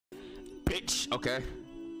Okay.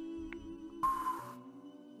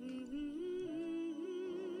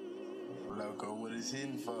 Loco, what is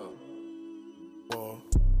hitting for? Go.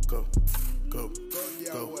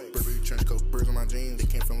 Burberry trench coat, birds on my jeans. They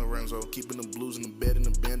came from Lorenzo. Keeping the blues in the bed in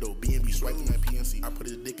the bando. B&B swiping that PNC. I put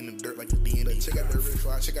his dick in the dirt like the D&D. Check out the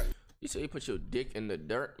ritual. Check out. You say you put your dick in the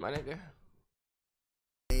dirt, my nigga?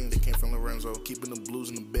 They came from Lorenzo. Keeping the blues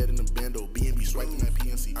in the bed in the bando. B&B swiping that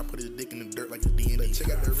PNC. I put his dick in the dirt like the D&D. Check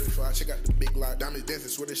out the ritual. Check out the big lock. Diamonds dancing.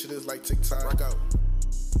 Swear this shit is like TikTok. Rock out.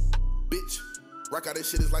 Bitch. Rock out, this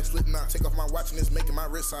shit is like Slipknot. Take off my watch and it's making my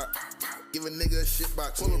wrist hot. Give a nigga a shit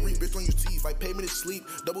box. Pull a reap, bitch on your teeth. Like pay me to sleep.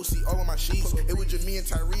 Double C all on my sheets. It was just me and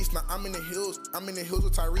Tyrese. Now I'm in the hills. I'm in the hills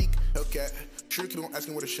with Tyreek. Hellcat. Sure keep on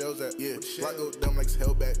asking where the shell's at. Yeah. Block go dumb like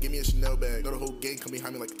Hellbat. Give me a Chanel bag. Know the whole gang come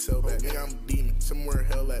behind me like a tailback. Nigga, I'm a demon. Somewhere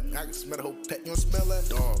hell at. I can smell the whole pack. You don't smell that?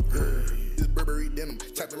 Dog. This Burberry denim.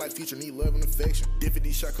 Type of life future. Need love and affection.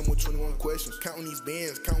 Difficulty shot come with 21 questions. Counting these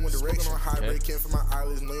bands. Counting with direction. On high rate. Can't for my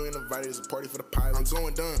eyelids. Know you ain't invited. It's a party for the pilot. I'm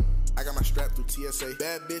going done. I got my strap through TSA.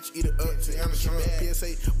 Bad bitch, eat it up. Tiana Sean.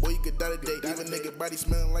 PSA. Boy, you could die today. Even nigga body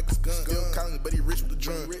smelling like a skunk. Still calling, but he rich with the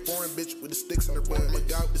drum. Foreign bitch with the sticks in her bun. My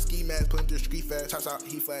guy with the ski mask. Put him through the street fast. Tops out,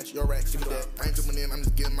 he flash. YourRAGE, give me that. I ain't jumping in. I'm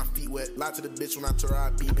just getting my feet wet. Lie to the bitch when I told her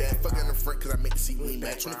I'd be back. Fuck in the front cause I make the seat lean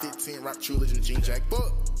back. 2015, rock True Legend, Jean Jack.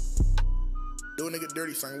 Fuck. Do a nigga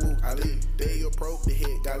dirty, sang woo, I leave. They your pro, the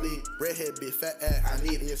head, got lead. Redhead bitch, fat ass, I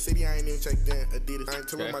need it. In your city, I ain't even checked in. Adidas, I ain't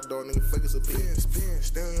telling my dog, nigga, fuck us a pin. Spin,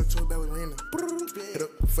 stay on your toes, ballerina. Hit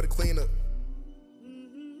up for the cleanup.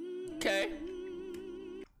 Okay.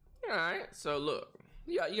 Alright, so look.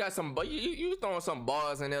 You got some, you throwing some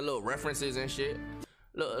bars in there, little references and shit.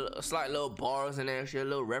 Slight little bars in there and shit,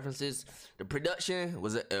 little references. The production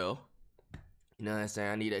was an L. You know what I'm saying?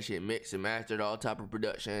 I need that shit mixed and mastered, all type of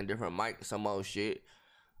production, different mics, some old shit.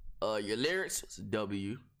 Your lyrics, it's a W.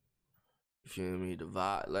 You feel me? The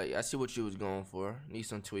vibe, like I see what you was going for. Need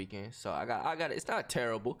some tweaking, so I got it. It's not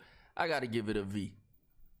terrible. I gotta give it a V.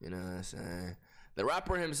 You know what I'm saying? The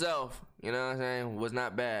rapper himself, you know what I'm saying, was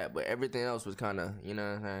not bad, but everything else was kind of, you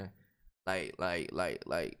know what I'm saying,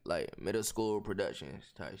 like middle school productions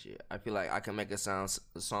type shit. I feel like I can make a song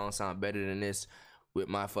sound better than this with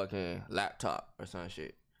my fucking laptop or some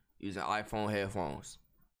shit, using iPhone headphones.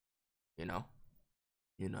 You know.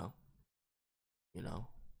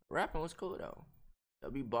 Rapping was cool though.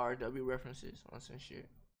 W bars, W references on some shit.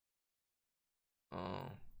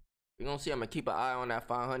 We gonna see. I'm gonna keep an eye on that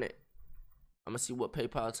 500. I'm gonna see what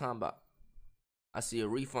PayPal talking about. I see a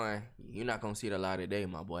refund. You're not gonna see it a lot today,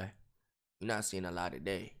 my boy. You're not seeing a lot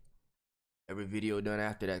today. Every video done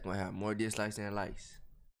after that gonna have more dislikes than likes.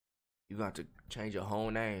 You got to change your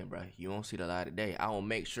whole name, bro. You won't see the light today. I will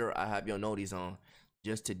make sure I have your notice on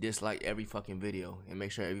just to dislike every fucking video and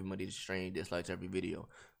make sure everybody that's streaming dislikes every video.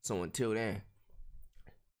 So until then,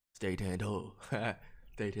 stay tuned.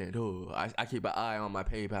 Stay tuned. I keep an eye on my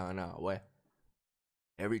PayPal now. What?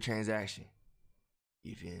 Every transaction.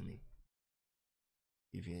 You feel me?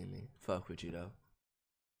 You feel me? Fuck with you though.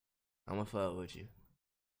 I'ma fuck with you.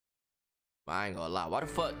 But I ain't gonna lie. Why the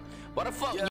fuck?